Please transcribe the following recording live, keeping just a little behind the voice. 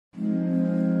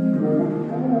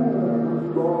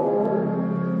How's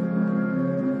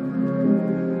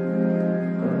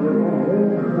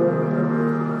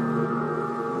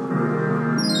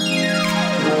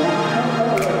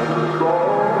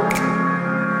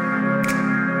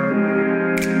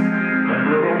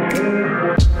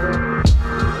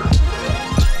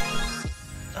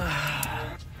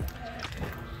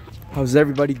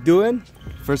everybody doing?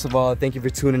 First of all, thank you for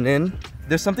tuning in.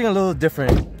 There's something a little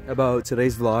different about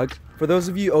today's vlog. For those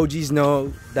of you OGs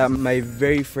know that my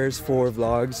very first 4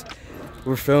 vlogs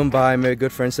were filmed by my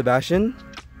good friend Sebastian.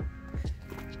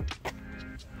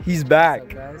 He's back.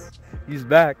 What's up, guys? He's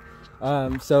back.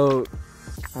 So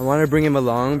I want to bring him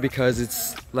along because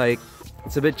it's a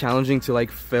bit challenging to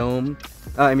like film.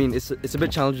 It's a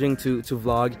bit challenging to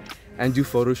vlog and do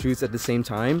photo shoots at the same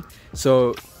time.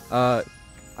 So I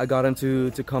got him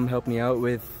to come help me out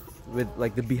with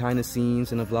like the behind the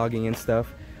scenes and the vlogging and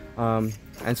stuff,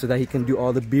 and so that he can do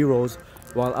all the B-rolls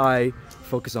while I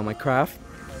focus on my craft.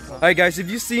 Alright guys, have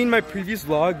you seen my previous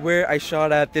vlog where I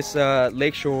shot at this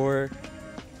lakeshore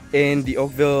in the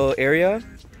Oakville area?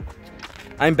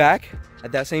 I'm back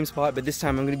at that same spot, but this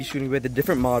time I'm going to be shooting with a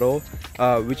different model,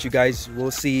 which you guys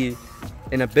will see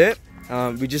in a bit.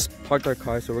 We just parked our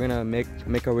car, so we're gonna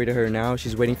make our way to her now.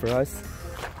 She's waiting for us.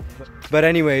 But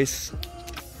anyways,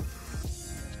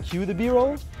 cue the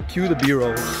B-roll. Cue the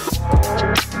B-roll.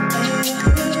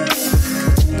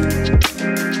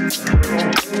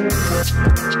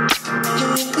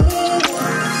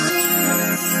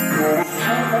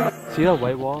 See that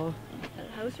white wall?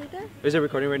 House right there? Is it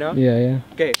recording right now? Yeah, yeah.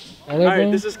 Okay. Hello, Alright,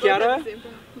 bro. this is Kiara.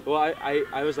 Well,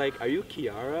 I was like, are you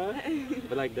Kiara?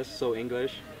 But like, that's so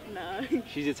English. No.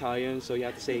 She's Italian, so you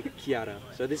have to say Kiara.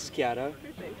 So this is Kiara.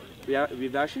 Perfect. Yeah,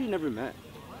 we've actually never met.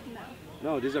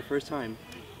 No, this is our first time.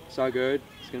 It's all good.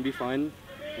 It's gonna be fun.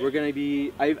 We're gonna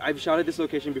be. I've shot at this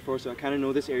location before, so I kind of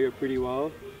know this area pretty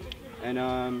well.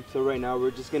 And so right now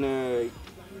we're just gonna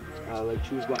like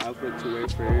choose what outfit to wear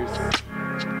first.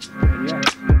 And yeah.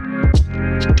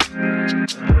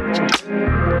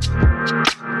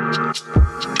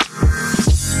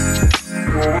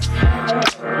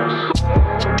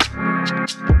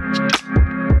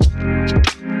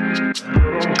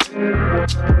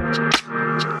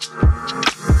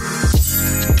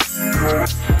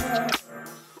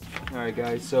 Alright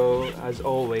guys, so as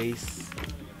always,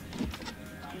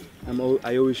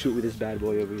 I always shoot with this bad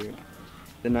boy over here,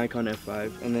 the Nikon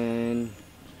F5, and then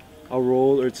a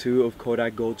roll or two of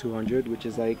Kodak Gold 200, which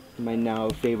is like my now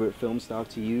favorite film stock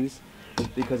to use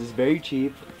because it's very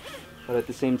cheap, but at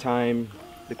the same time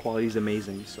the quality is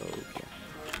amazing. So yeah.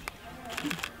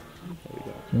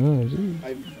 There we go.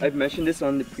 I've mentioned this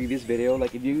on the previous video.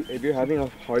 Like if you're having a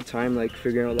hard time like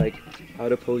figuring out like how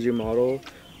to pose your model,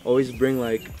 always bring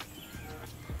like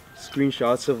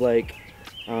screenshots of like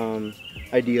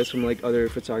ideas from like other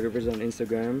photographers on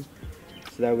Instagram,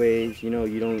 so that way you know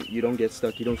you don't get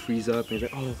stuck, you don't freeze up and you're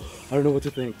like, oh, I don't know what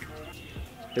to think,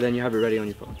 but then you have it ready on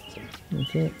your phone. So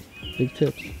Okay, big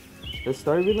tips. let's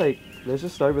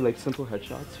just start with like simple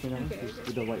headshots, you know, just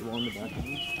with the white wall in the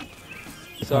background.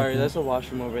 Sorry, there's a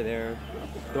washroom over there.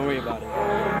 Don't worry about it.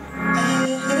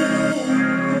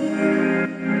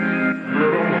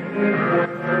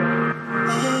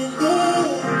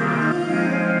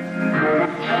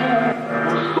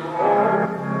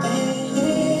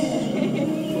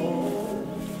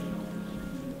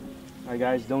 Alright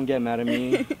guys, don't get mad at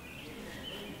me.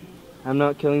 I'm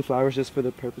not killing flowers just for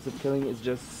the purpose of killing, it's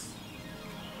just...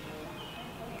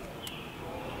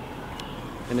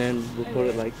 And then we'll put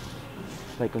it like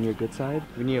on your good side.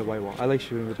 We need a white wall. I like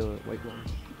shooting with a white wall.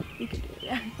 You can do it,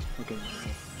 yeah. Okay.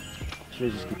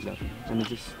 Should I just keep that? And it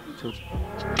just tilts.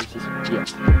 It's just, yeah.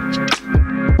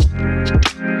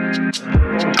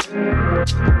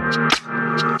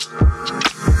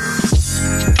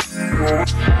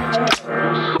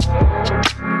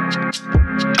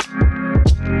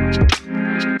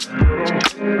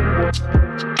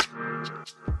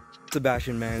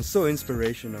 Sebastian, man, so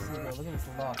inspirational. Look at this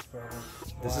lock, bro.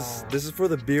 This is for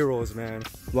the B-rolls, man.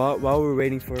 While we're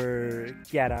waiting for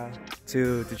Kiara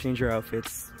to change her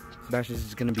outfits, Sebastian's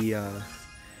just gonna be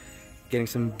getting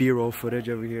some B-roll footage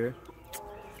over here.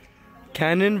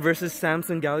 Canon versus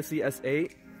Samsung Galaxy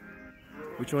S8.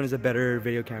 Which one is a better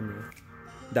video camera?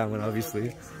 That one,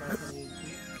 obviously.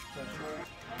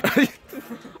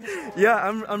 Yeah,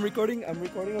 I'm recording on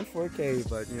 4K,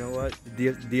 but you know what?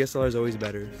 DSLR is always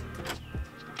better.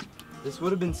 This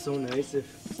would have been so nice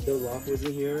if the lock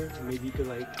wasn't here. Maybe you could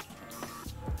like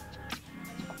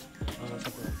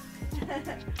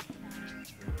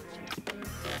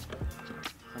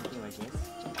something like this.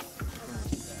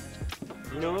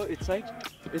 You know, it's like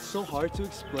it's so hard to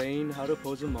explain how to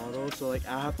pose a model, so like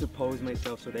I have to pose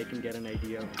myself so they can get an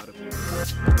idea of how to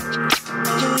pose.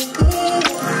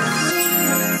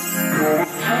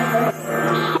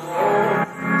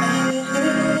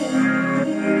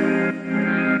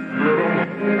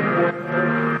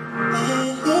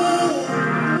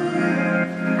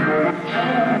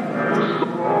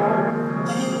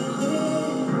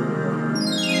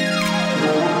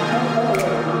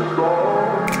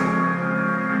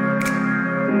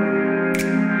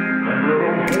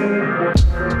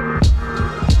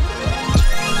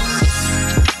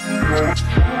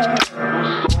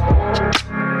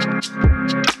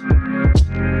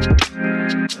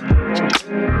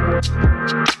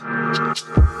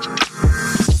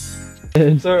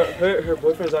 So her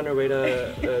boyfriend's on her way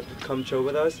to come chill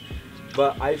with us,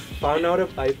 but I found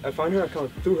her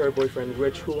account through her boyfriend,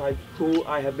 who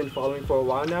I have been following for a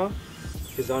while now.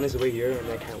 He's on his way here,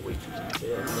 and I can't wait.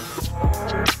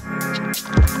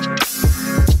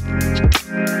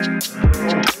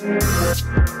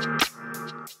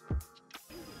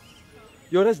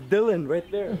 Yo, that's Dylan right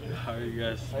there. How are you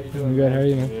guys? How you I'm doing? good. How are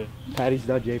you, man?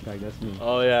 Patty's.jpg, that's me.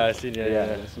 Oh yeah, I seen you. Yeah.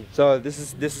 That's me. So this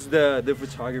is the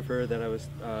photographer that I was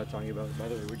talking about. By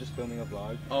the way, we're just filming a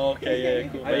vlog. Oh okay, yeah,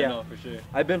 cool. Yeah. No, for sure.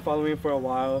 I've been following him for a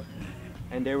while,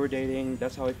 and they were dating.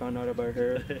 That's how I found out about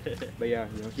her. But yeah,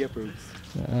 you know, he approves.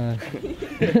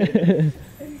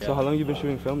 So how long you been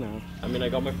shooting film now? I mean, I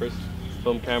got my first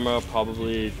film camera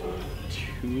probably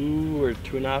 2 or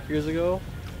 2.5 years ago.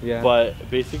 Yeah. But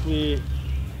basically,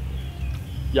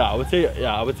 I would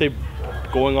say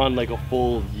going on like a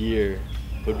full year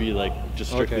would be like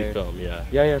just strictly film. Yeah.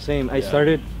 Yeah, same. I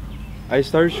started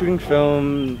shooting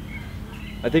film.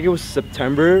 I think it was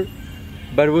September,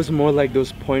 but it was more like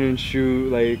those point and shoot,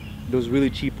 like those really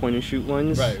cheap point and shoot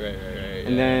ones. Right.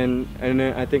 And then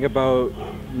I think about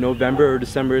November or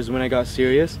December is when I got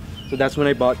serious. So that's when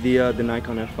I bought the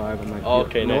Nikon F5. I'm like, oh,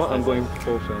 okay, you know nice, what? I'm going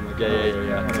full film. Like,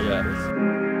 Yeah.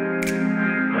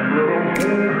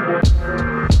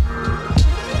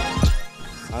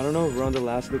 I don't know, we're on the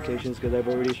last locations because I've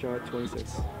already shot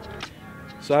 26.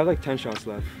 So I have like 10 shots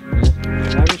left. I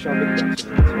haven't shot with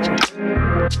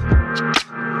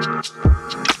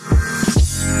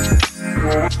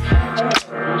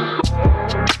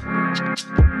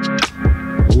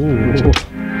Ooh.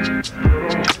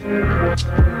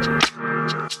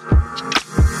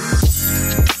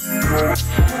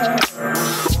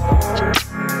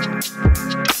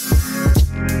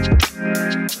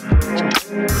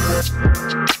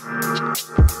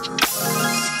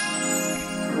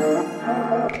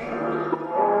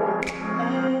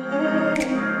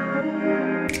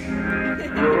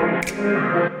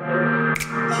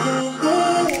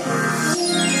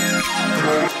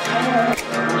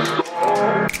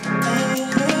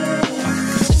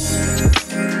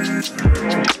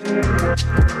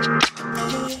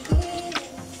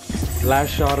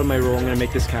 Last shot of my roll, I'm gonna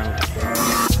make this count.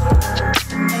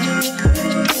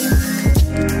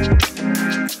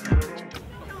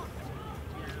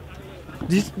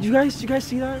 Do you guys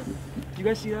see that? Do you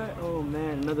guys see that? Oh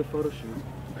man, another photo shoot.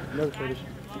 Another photo shoot.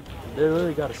 They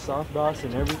literally got a soft DOS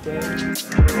and everything.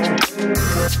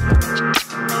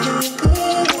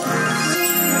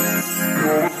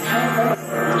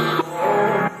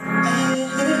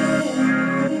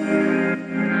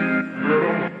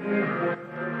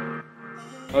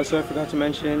 Also, I forgot to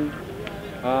mention,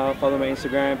 follow my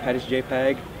Instagram,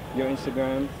 Patty'sJPG. Your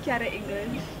Instagram. Kiara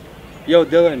English. Yo,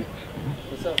 Dylan.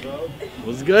 What's up, bro?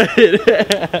 What's good?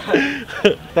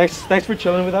 Thanks for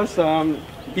chilling with us.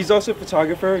 He's also a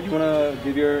photographer. You wanna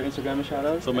give your Instagram a shout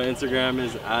out? So my Instagram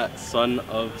is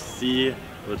 @sonofc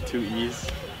with 2 E's.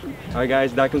 Alright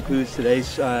guys, that concludes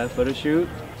today's photo shoot.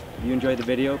 If you enjoyed the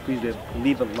video, please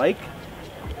leave a like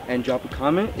and drop a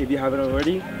comment if you haven't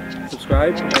already.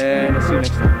 Subscribe, and I'll see you next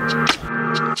time.